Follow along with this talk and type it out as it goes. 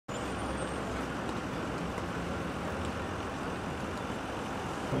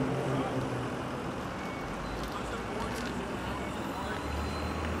So I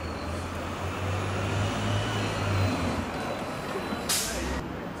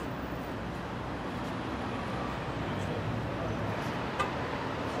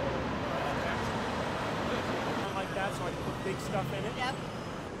can put big stuff in it? Yep.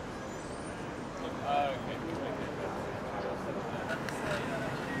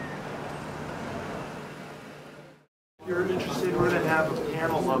 If you're interested, we're going to have a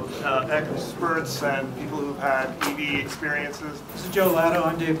panel of experts and people who've had EV experiences. This is Joe Lado.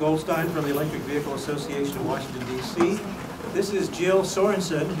 I'm Dave Goldstein from the Electric Vehicle Association of Washington, D.C. This is Jill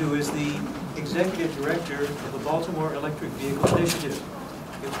Sorensen, who is the Executive Director of the Baltimore Electric Vehicle Initiative.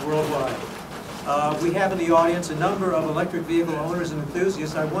 It's worldwide. We have in the audience a number of electric vehicle owners and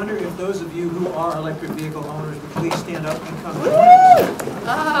enthusiasts. I wonder if those of you who are electric vehicle owners would please stand up and come join us.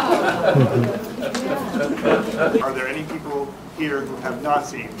 Are there any people here who have not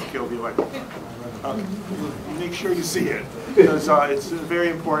seen Kill the Electric? Make sure you see it, because it's very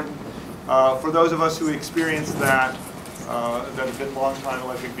important. For those of us who experienced that have been long-time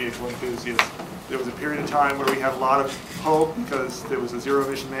electric vehicle enthusiasts, there was a period of time where we had a lot of hope because there was a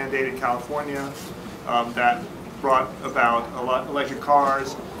zero-emission mandate in California that brought about electric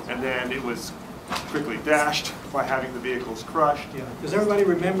cars, and then it was quickly dashed by having the vehicles crushed. Yeah. Does everybody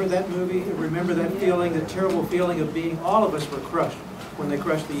remember that movie? Remember that feeling, the terrible feeling of being, all of us were crushed when they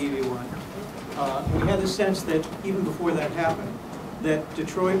crushed the EV1. We had the sense that even before that happened, that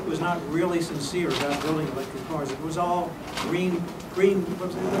Detroit was not really sincere about building electric cars. It was all what do you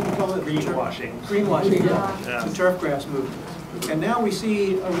call it? Greenwashing. Greenwashing, yeah. It's a turfgrass movement. And now we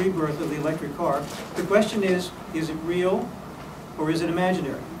see a rebirth of the electric car. The question is it real or is it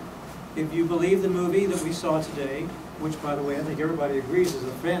imaginary? If you believe the movie that we saw today, which, by the way, I think everybody agrees is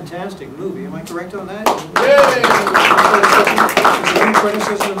a fantastic movie. Am I correct on that? Yay! Is there any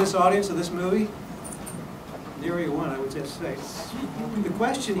criticism in this audience of this movie? Nary one, I would just say. The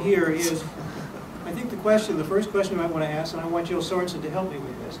question here is, I think the first question I want to ask, and I want Jill Sorensen to help me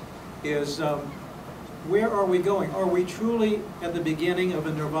with this, is where are we going? Are we truly at the beginning of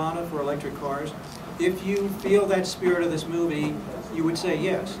a nirvana for electric cars? If you feel that spirit of this movie, you would say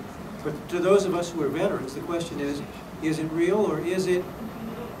yes. But to those of us who are veterans, the question is it real or is it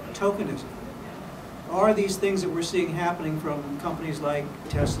tokenism? Are these things that we're seeing happening from companies like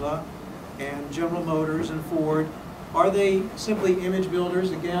Tesla and General Motors and Ford, are they simply image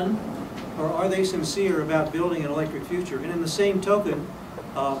builders again, or are they sincere about building an electric future? And in the same token,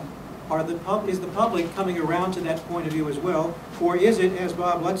 is the public coming around to that point of view as well, or is it, as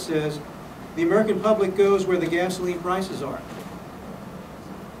Bob Lutz says, the American public goes where the gasoline prices are?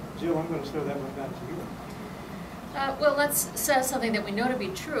 Jill, I'm going to throw that one back to you. Well, Lutz says something that we know to be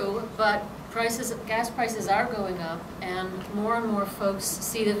true, but gas prices are going up, and more folks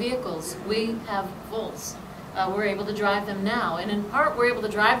see the vehicles. We have Volts. We're able to drive them now, and in part we're able to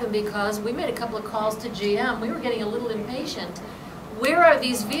drive them because we made a couple of calls to GM. We were getting a little impatient. Where are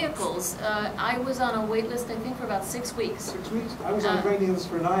these vehicles? I was on a wait list, I think, for about 6 weeks. 6 weeks? I was on a waiting list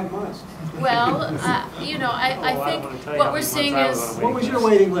for 9 months. Well, you know, I think what we're seeing is... What was your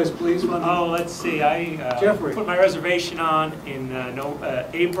waiting list, please? Oh, let's see. I put my reservation on in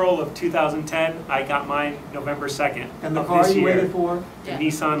April of 2010. I got mine November 2nd. And the car you waited for? The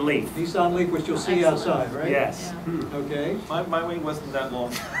Nissan Leaf. Nissan Leaf, which you'll see outside, right? Yes. Yeah. Okay. My wait wasn't that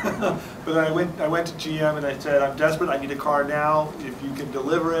long. But I went to GM and I said, I'm desperate, I need a car now. If you can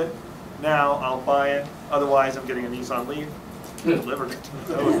deliver it now, I'll buy it. Otherwise, I'm getting a Nissan Leaf. Delivered it.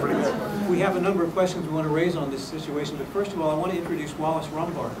 That was pretty good. We have a number of questions we want to raise on this situation, but first of all, I want to introduce Wallace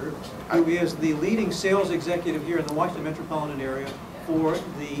Rumbarger, who is the leading sales executive here in the Washington metropolitan area for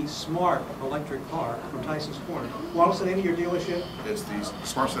the Smart electric car from Tyson's Corner. Wallace, the name of your dealership? It's the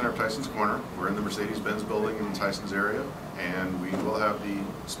Smart Center of Tyson's Corner. We're in the Mercedes-Benz building in the Tyson's area, and we will have the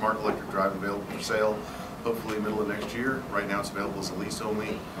Smart electric drive available for sale hopefully middle of next year. Right now it's available as a lease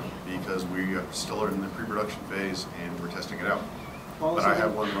only because we still are in the pre-production phase and we're testing it out. Wallace, but I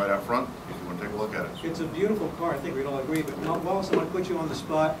have one right out front if you want to take a look at it. It's a beautiful car, I think we'd all agree, but Wallace, I want to put you on the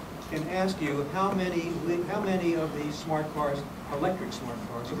spot and ask you how many of these smart cars, electric smart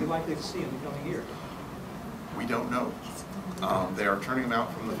cars, are we likely to see in the coming year? We don't know. They are turning them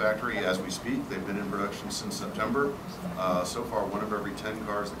out from the factory as we speak. They've been in production since September. So far, 1 of every 10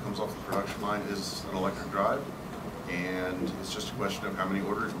 cars that comes off the production line is an electric drive. And it's just a question of how many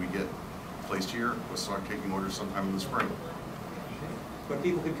orders we get placed here. We'll start taking orders sometime in the spring. But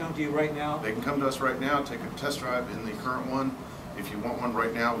people can come to you right now? They can come to us right now, take a test drive in the current one. If you want one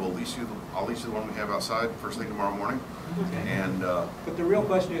right now, I'll lease you the one we have outside first thing tomorrow morning. Okay. And but the real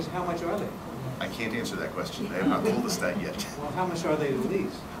question is, how much are they? I can't answer that question. They have not told us that yet. Well, how much are they to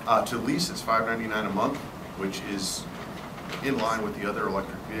lease? To lease, it's $5.99 a month, which is in line with the other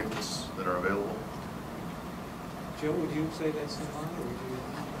electric vehicles that are available. Jill, would you say that's in line, or would you?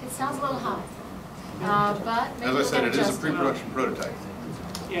 It sounds a little high, but maybe As I we'll said, get it is a adjusted. pre-production prototype.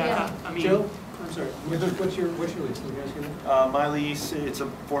 Yeah. I mean, Jill, I'm sorry, what's your lease? You guys get it? My lease, it's a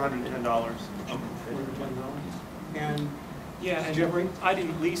 $410. $410. And yeah, and Jeffrey? I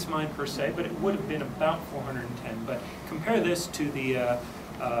didn't lease mine per se, but it would have been about 410. But compare this to the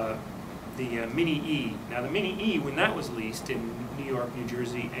Mini E. Now the Mini E, when that was leased in New York, New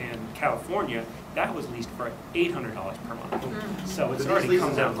Jersey, and California, that was leased for $800 per month. So it's already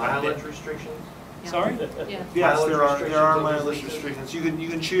come down quite a bit. Mileage restrictions? Yeah. Sorry? Yeah. Yes, Mileage there are restrictions on mileage these leases? restrictions. You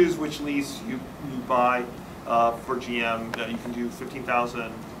can choose which lease you buy for GM. You can do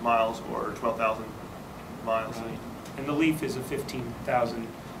 15,000 miles or 12,000 miles. Right. And the Leaf is a 15,000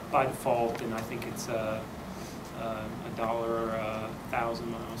 by default, and I think it's $1 a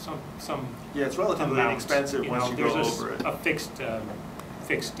thousand miles. Some Yeah, it's relatively amount, inexpensive once you go there's over it. a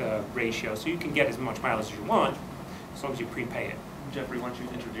fixed ratio, so you can get as much mileage as you want as long as you prepay it. Jeffrey, why don't you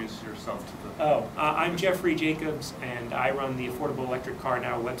introduce yourself to the... Oh, I'm Jeffrey Jacobs, and I run the Affordable Electric Car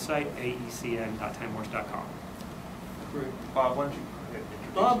Now website, aecn.timewars.com. Great. Bob, why don't you introduce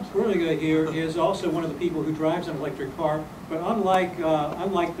Bob Bruninga here is also one of the people who drives an electric car, but unlike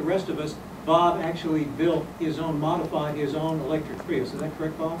the rest of us, Bob actually modified his own electric Prius. Is that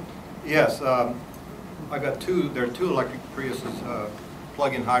correct, Bob? Yes, I got there are two electric Priuses,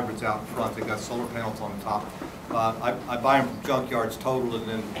 plug-in hybrids out in front. They got solar panels on the top. I buy them from junkyards total and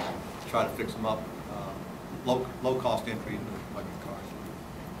then try to fix them up. Low cost entry into electric cars.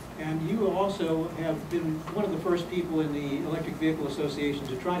 And you also have been one of the first people in the Electric Vehicle Association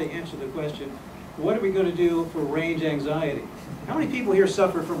to try to answer the question, what are we going to do for range anxiety? How many people here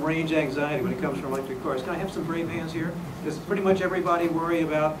suffer from range anxiety when it comes to electric cars? Can I have some brave hands here? Does pretty much everybody worry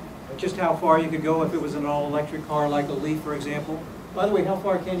about just how far you could go if it was an all-electric car like a Leaf, for example? By the way, how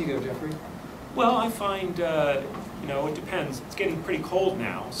far can you go, Jeffrey? Well, I find, it depends. It's getting pretty cold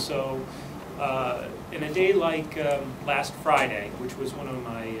now, so in a day like last Friday, which was one of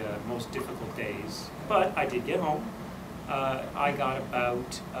my most difficult days, but I did get home. I got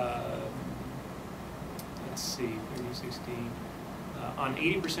about, let's see, 30, 16. On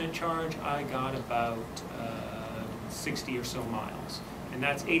 80% charge, I got about 60 or so miles, and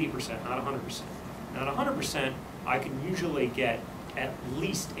that's 80%, not 100%. Now, at 100%, I can usually get at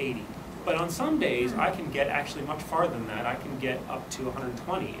least 80. But on some days, I can get actually much farther than that. I can get up to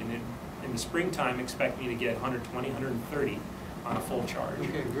 120, and in the springtime, expect me to get 120, 130 on a full charge.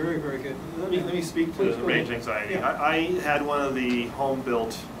 Okay, very, very good. Let me speak to the range anxiety. Yeah. I had one of the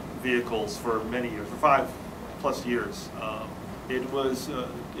home-built vehicles for many years, for 5+ years. It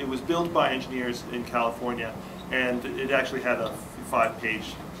was built by engineers in California, and it actually had a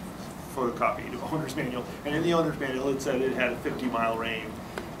 5-page photocopied owner's manual. And in the owner's manual, it said it had a 50-mile range.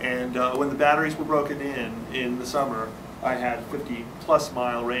 And when the batteries were broken in the summer, I had 50+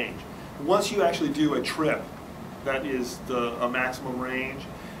 mile range. Once you actually do a trip that is a maximum range,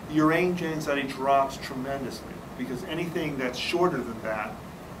 your range anxiety drops tremendously, because anything that's shorter than that,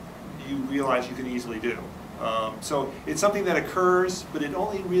 you realize you can easily do. So it's something that occurs, but it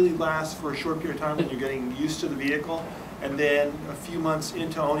only really lasts for a short period of time when you're getting used to the vehicle, and then a few months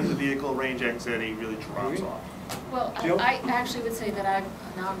into owning the vehicle, range anxiety really drops off. Well, Jill? I actually would say that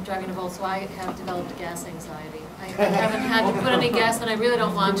now I'm driving a Volt, so I have developed gas anxiety. I haven't had to put any gas, and I really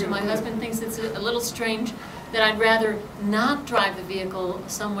don't want to. My husband thinks it's a little strange that I'd rather not drive the vehicle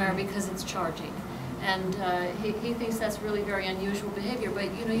somewhere because it's charging. And he thinks that's really very unusual behavior.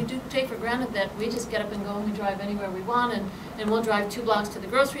 But you do take for granted that we just get up and go and we drive anywhere we want, and we'll drive 2 blocks to the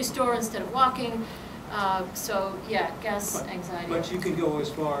grocery store instead of walking. So yeah, gas anxiety. But you can go as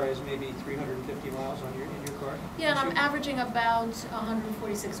far as maybe 350 miles in your car? Yeah, and I'm averaging about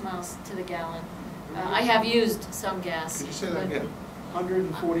 146 miles to the gallon. I have used some gas. Could you say that again?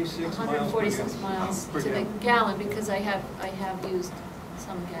 146 146 miles per to the gallon because I have used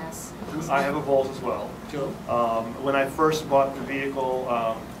some gas. I have a Volt as well. Joe? When I first bought the vehicle,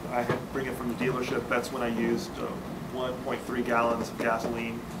 I had to bring it from the dealership. That's when I used 1.3 gallons of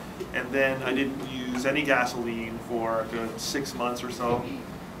gasoline. And then I didn't use any gasoline for a good 6 months or so.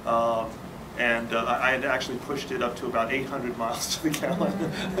 I had actually pushed it up to about 800 miles to the gallon.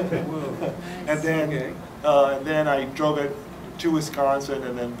 Whoa. And then I drove it to Wisconsin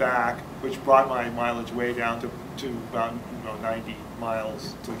and then back, which brought my mileage way down to to about 90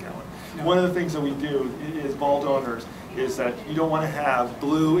 miles to the gallon. One of the things that we do is Volt owners is that you don't want to have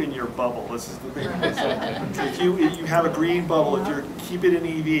blue in your bubble. This is the thing. If you have a green bubble, if you keep it in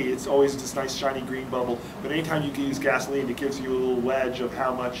EV, it's always this nice shiny green bubble. But anytime you use gasoline, it gives you a little wedge of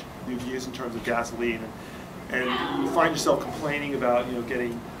how much you've used in terms of gasoline, and you find yourself complaining about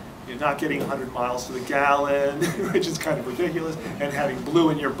not getting 100 miles to the gallon, which is kind of ridiculous, and having blue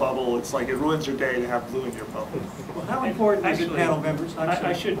in your bubble. It's like it ruins your day to have blue in your bubble. Well, how important is it, panel members?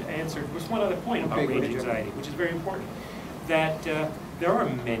 I should answer just one other point about range anxiety, which is very important. That there are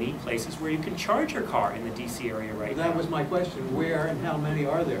many places where you can charge your car in the DC area right now. That was my question. Where and how many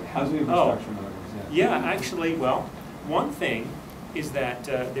are there? How's the infrastructure? Yeah, actually, well, one thing is that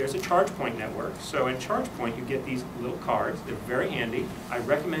there's a ChargePoint network. So in ChargePoint, you get these little cards. They're very handy. I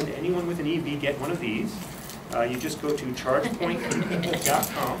recommend anyone with an EV get one of these. You just go to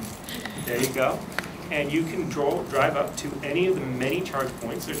chargepoint.com. There you go. And you can drive up to any of the many charge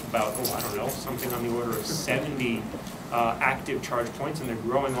points. There's about, I don't know, something on the order of 70 active charge points, and they're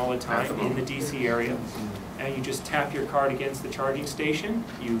growing all the time in the DC area. And you just tap your card against the charging station.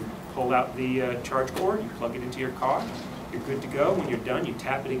 You pull out the charge cord, you plug it into your car. You're good to go. When you're done, you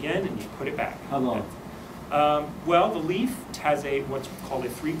tap it again and you put it back. How long? Well, the Leaf has what's called a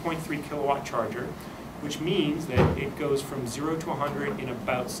 3.3 kilowatt charger, which means that it goes from 0 to 100 in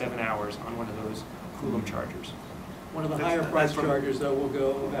about 7 hours on one of those Coulomb chargers. One of the higher price chargers, though, will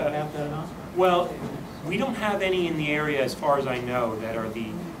go about half that amount? Well, we don't have any in the area, as far as I know, that are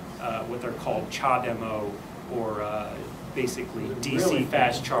the what they're called CHA-demo, or basically DC really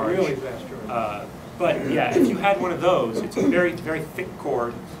fast charge. Really fast charge. But yeah, if you had one of those, it's a very, very thick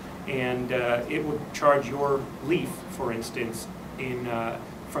cord, and it would charge your Leaf, for instance, in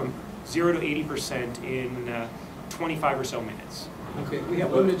from 0 to 80% in 25 or so minutes. Okay, we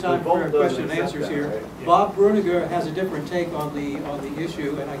have limited time for question and answers here. Right? Yeah. Bob Bruninga has a different take on the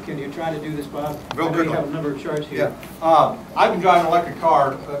issue, and can you try to do this, Bob? Real I know you quickly. have a number of charts here. Yeah, I've been driving an electric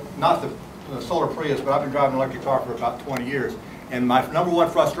car, not the solar Prius, but I've been driving an electric car for about 20 years. And my number one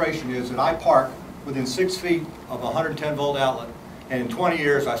frustration is that I park within 6 feet of a 110 volt outlet, and in 20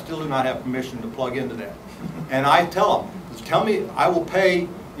 years I still do not have permission to plug into that. And I tell them, tell me, I will pay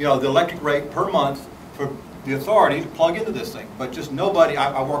the electric rate per month for the authority to plug into this thing. But just nobody,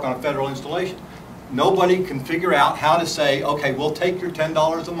 I work on a federal installation, nobody can figure out how to say, okay, we'll take your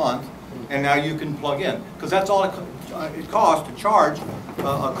 $10 a month and now you can plug in. Because that's all it costs to charge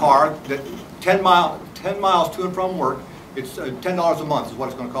a car that 10 miles to and from work. It's $10 a month is what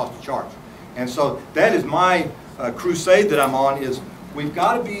it's going to cost to charge. And so that is my crusade that I'm on, is we've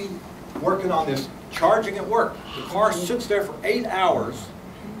got to be working on this charging at work. The car sits there for 8 hours,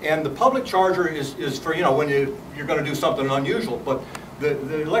 and the public charger is for, when you're going to do something unusual. But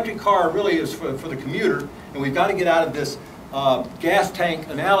the electric car really is for the commuter, and we've got to get out of this gas tank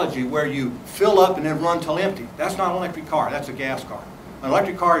analogy where you fill up and then run till empty. That's not an electric car, that's a gas car. An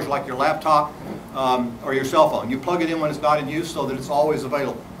electric car is like your laptop or your cell phone. You plug it in when it's not in use so that it's always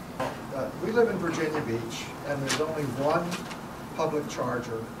available. We live in Virginia Beach, and there's only one public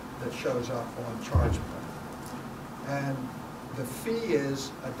charger that shows up on ChargePoint. And the fee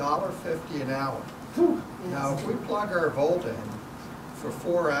is $1.50 an hour. Now, if we plug our Volt in for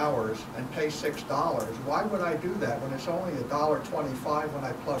 4 hours and pay $6, why would I do that when it's only $1.25 when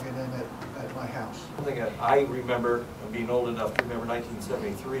I plug it in at my house? I think I remember, being old enough to remember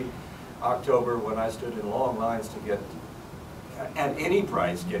 1973, October, when I stood in long lines to get, at any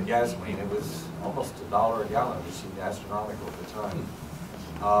price, get gasoline. It was almost $1 a gallon, which seemed astronomical at the time.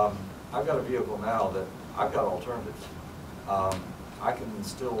 I've got a vehicle now that I've got alternatives. I can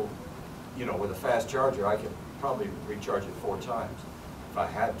still, with a fast charger, I can probably recharge it 4 times if I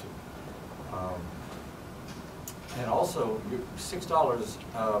had to. And also,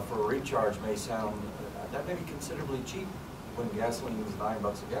 $6 for a recharge may sound, that may be considerably cheap when gasoline is $9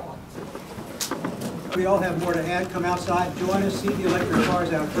 a gallon. We all have more to add. Come outside, join us, see the electric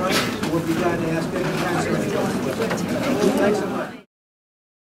cars out front. We'll be glad to ask any kinds of questions. Thanks so much.